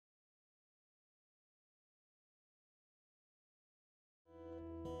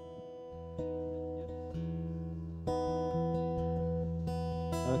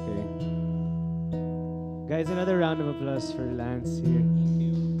Guys, another round of applause for Lance here.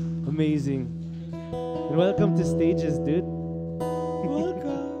 Amazing. And welcome to Stages, dude.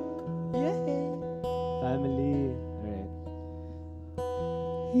 Welcome. Yay. Family. Alright.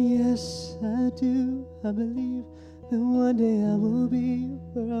 Yes, I do. I believe that one day I will be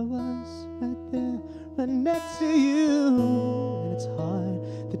where I was, right there, right next to you. And it's hard.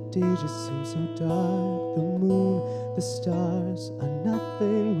 The day just seems so dark. The moon, the stars are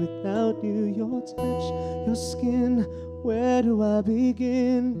nothing without you. Your touch, your skin. Where do I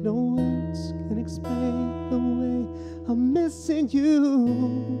begin? No words can explain the way I'm missing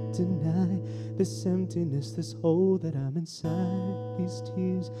you. Deny this emptiness, this hole that I'm inside. These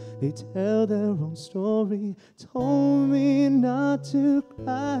tears, they tell their own story. Told me not to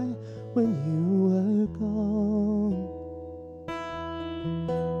cry when you were gone.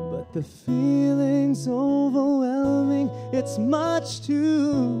 But the feeling's overwhelming. It's much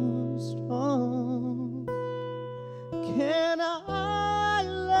too strong. Can I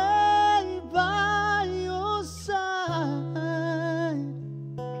lay by your side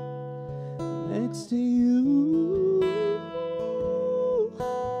next to you,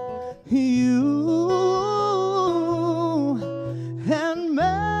 and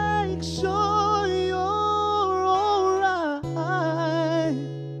make sure you're alright?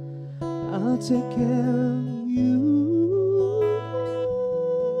 I'll take care of you,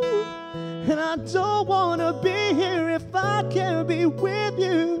 and I don't wanna be here if I can't be with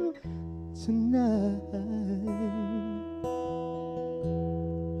you tonight.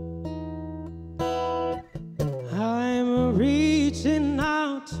 I'm reaching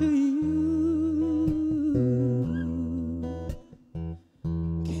out to you.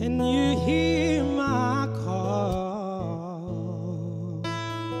 Can you hear my call?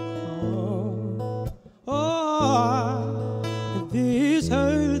 Oh, this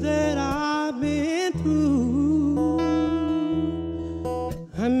hurt that I've been through.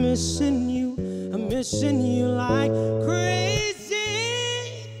 I'm missing you like crazy.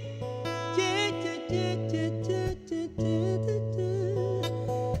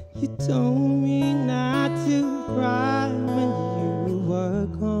 You told me not to cry when you were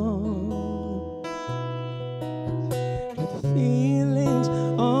gone. But the feelings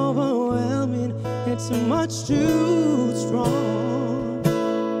overwhelming, it's much too strong.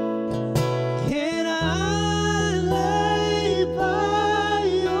 Can I lay by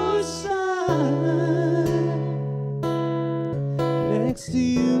your side next to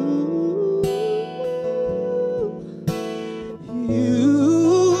you?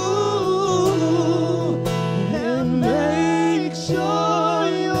 And make sure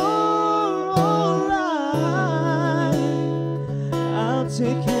you're alright. I'll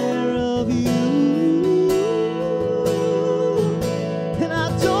take care of you, and I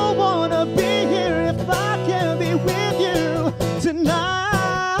don't wanna be here if I can't be with you tonight.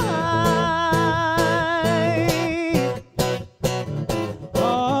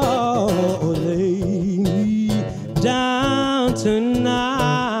 Oh, lay me down tonight.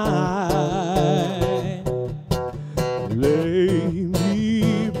 Lay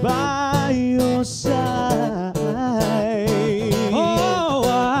me by your side. Oh,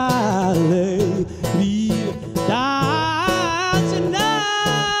 I'll lay me down tonight.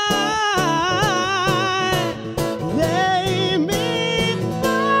 Lay me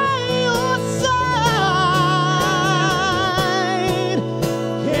by your side.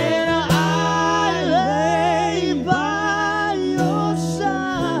 Can I lay by your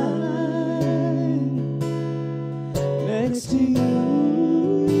side next to you?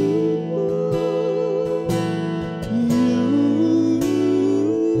 You.